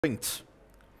Winked.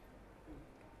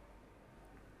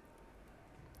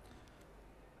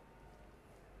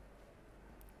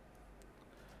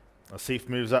 Asif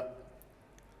moves up.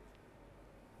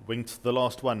 Winked the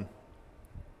last one.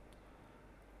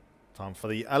 Time for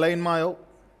the Alain Mile.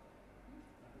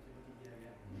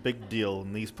 Big deal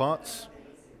in these parts.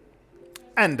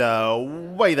 And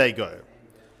away they go.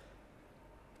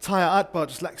 Taya Atbar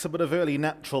just lacks a bit of early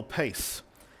natural pace.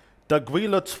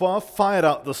 Daguy-Latois fired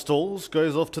out the stalls,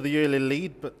 goes off to the early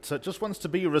lead, but just wants to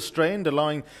be restrained,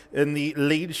 allowing in the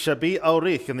lead Shabih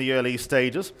Aurich in the early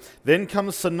stages. Then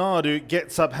comes Sanadu,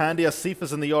 gets up handy. Asif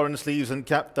is in the orange sleeves and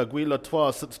cap.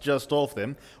 Daguy-Latois sits just off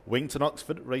them. Winged and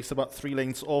Oxford race about 3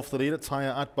 lengths off the leader.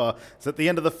 Taya Atbar is at the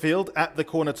end of the field at the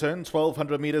corner turn,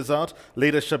 1,200 meters out.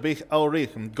 Leader Shabih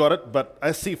Aurich got it, but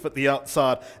Asif at the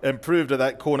outside improved at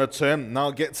that corner turn,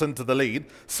 now gets into the lead.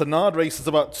 Sanad races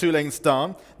about 2 lengths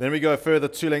down. Then we go further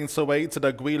 2 lengths away to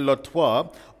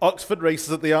Daguy-Latois. Oxford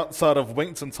races at the outside of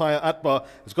Winked, and Taya Atbar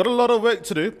has got a lot of work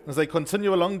to do as they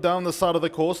continue along down the side of the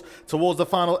course towards the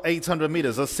final 800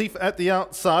 meters. Asif at the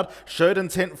outside showed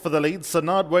intent for the lead.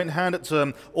 Sanad won't hand it to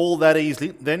him all that easily.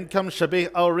 Then comes Shabih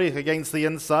Aurich against the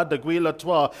inside.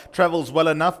 Daguy-Latois travels well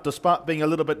enough despite being a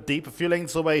little bit deep. A few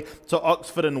lengths away to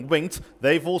Oxford and Winked.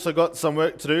 They've also got some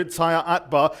work to do. Taya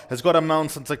Atbar has got a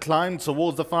mountain to climb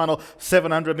towards the final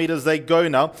 700 meters. They go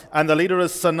now, and the leader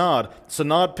is Sanad.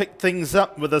 Sanad picked things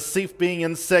up with Asif being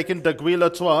in second.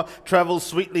 Daguy-Latois travels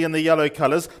sweetly in the yellow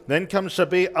colours. Then comes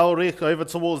Shabih Aurich over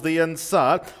towards the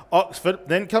inside. Oxford.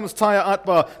 Then comes Taya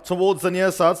Atbar towards the near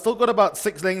side. Still got about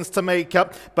 6 lengths to make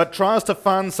up, but tries to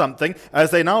find something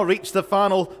as they now reach the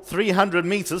final 300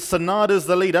 metres. Sanad is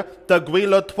the leader.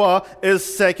 Daguy-Latois is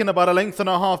second, about 1.5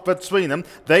 lengths between them.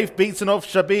 They've beaten off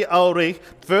Shabih Aurich.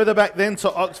 Further back then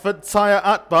to Oxford, Taya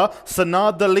Atbar.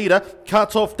 Sanad the leader.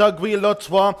 Cut off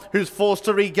Daguy-Latois, who's forced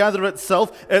to regather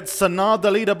itself. It's Sanad the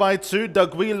leader by 2.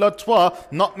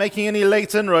 Daguy-Latois not making any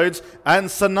late inroads, and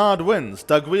Sanad wins.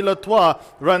 Daguy-Latois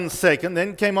runs second.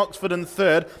 Then came Oxford in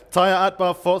third. Taya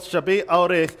Atbar fourth. Shabih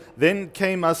Aurich. Then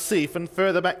came Asif, and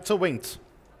further back to Winked.